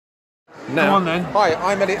Now, Come on then. Hi,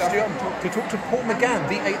 I'm Elliot Stewart. I'm to talk to Paul Mc Gann,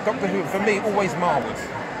 the 8th Doctor Who. For me, always Marwood.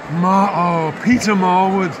 Peter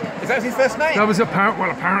Marwood. Is that his first name? That was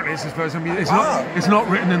apparently it's his first name. It's not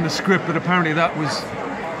written in the script, but apparently that was.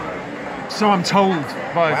 So I'm told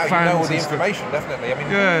by fans. You know all the and information, definitely. I mean,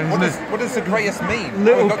 yeah, what does the greatest mean?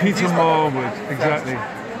 Little Peter Marwood, exactly.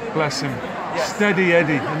 Bless him. Yes. Steady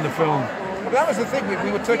Eddie in the film. But that was the thing.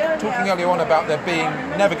 We were talking earlier on about there being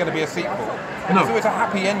never going to be a sequel. And there's always a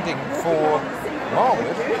happy ending for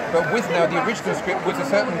Marwood, but Withnail, the original script was a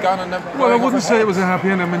certain gun and a... Well, I wouldn't say it was a happy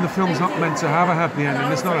ending. I mean, the film's not meant to have a happy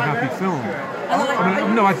ending. It's not a happy film. I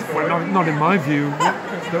mean, not in my view.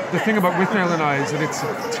 The thing about Withnail I is that it's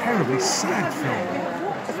a terribly sad film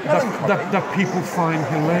that people find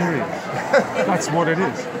hilarious. That's what it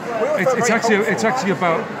is. It's actually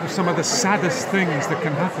about some of the saddest things that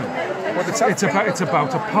can happen. It's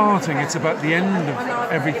about a parting. It's about the end of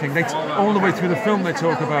everything. All the way through the film, they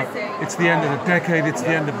talk about it's the end of the decade. It's the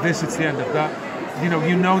end of this. It's the end of that.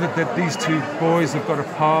 You know that these two boys have got to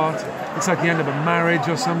part. It's like the end of a marriage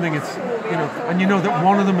or something. It's and you know that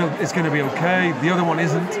one of them is going to be okay, the other one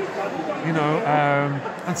isn't. And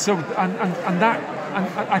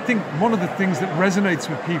I think one of the things that resonates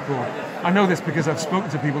with people, I know this because I've spoken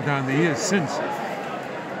to people down the years since,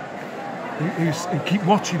 who keep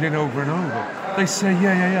watching it over and over. They say,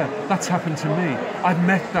 yeah, that's happened to me. I've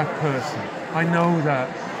met that person. I know that,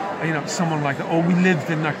 someone like that, or we lived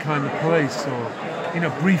in that kind of place, or,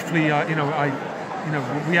 briefly,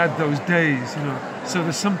 we had those days, So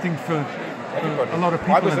there's something for a lot of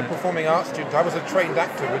people. I was a performing arts student. I was a trained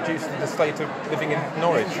actor, reduced to the state of living in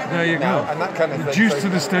Norwich. There you go. And that kind of reduced thing. to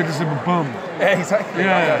the status of a bum. Yeah, exactly.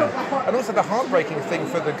 Yeah. And also the heartbreaking thing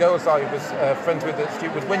for the girls I was friends with at Stu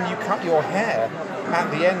was when you cut your hair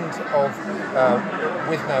at the end of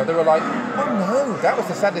Withnail, they were like, oh no, that was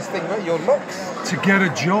the saddest thing, your locks. To get a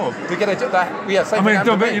job. To get a job.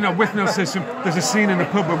 Withnail says to him, there's a scene in the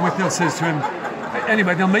pub where Withnail says to him,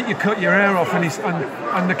 anyway, they'll make you cut your hair off,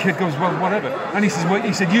 and the kid goes, well, whatever. And he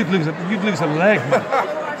said, you'd lose a leg, man,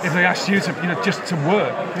 if they asked you to, just to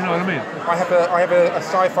work. You know what I mean? I have a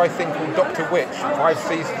sci-fi thing called Doctor Witch, 5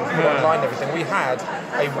 seasons, online and everything. We had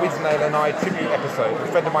a Withnail I tribute episode. A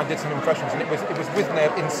friend of mine did some impressions, and it was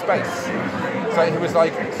Withnail in space. So he was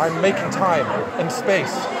like, I'm making time in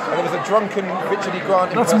space. And there was a drunken Richard E.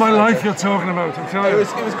 Grant. That's my life you're talking about, I'm telling you.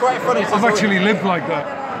 It was quite funny. I've actually lived like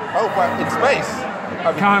that. Oh, but in space?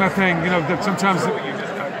 Kind of thing, that sometimes,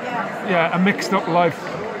 a mixed up life.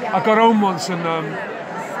 I got home once and,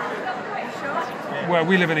 where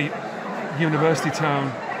we live in a university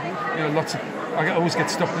town, I always get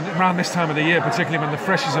stopped around this time of the year, particularly when the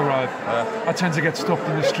freshies arrive. I tend to get stopped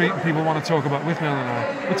in the street and people want to talk about Withnail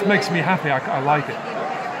I, which makes me happy. I like it.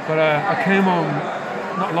 But I came home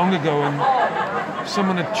not long ago and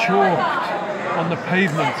someone had chalked on the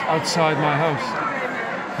pavement outside my house,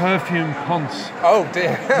 perfume Ponce. Oh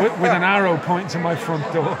dear. with an arrow pointing to my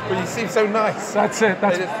front door. But you seem so nice. That's it.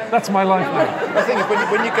 That's my life now. The thing is,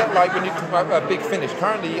 when you get when you talk about a Big Finish,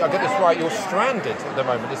 currently, I get this right, you're stranded at the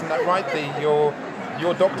moment, isn't that right? Your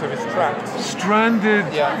doctor is trapped.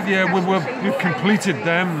 Stranded. Yeah. We've completed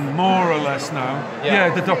them more or less now. Yeah,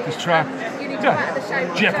 the doctor's trapped.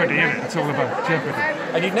 Yeah, Jeopardy, isn't it? It's all about Jeopardy.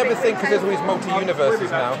 And you'd never think, because there's all these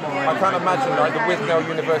multi-universes now, I can't imagine the Withnail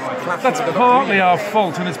universe clashing. That's partly our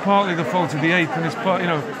fault, and it's partly the fault of the 8th, and it's part,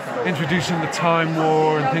 introducing the Time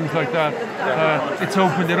War and things like that. It's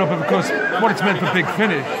opened it up, and of course, what it's meant for Big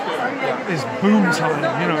Finish is boom time,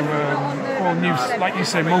 all new, like you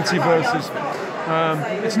say, multiverses.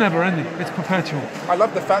 It's never ending, it's perpetual. I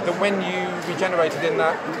love the fact that when you regenerated in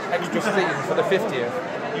that extra scene for the 50th,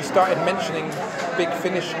 you started mentioning Big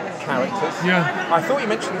Finish characters. Yeah. I thought you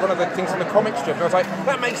mentioned one of the things in the comic strip, and I was like,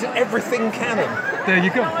 that makes it everything canon. There you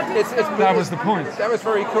go. That was the point. That was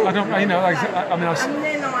very cool. I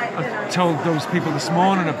told those people this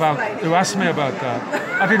morning who asked me about that.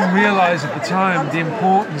 I didn't realise at the time the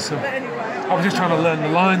importance of. I was just trying to learn the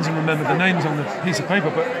lines and remember the names on the piece of paper,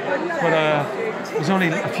 but it was only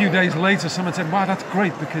a few days later someone said, wow, that's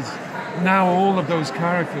great, because now all of those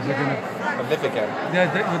characters are going to live again.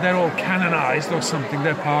 They're all canonised or something.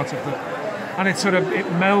 They're part of and it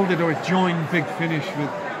melded or it joined Big Finish with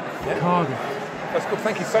Cardiff. That's good.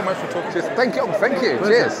 Thank you so much for talking to us. Thank you.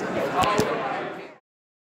 Cheers.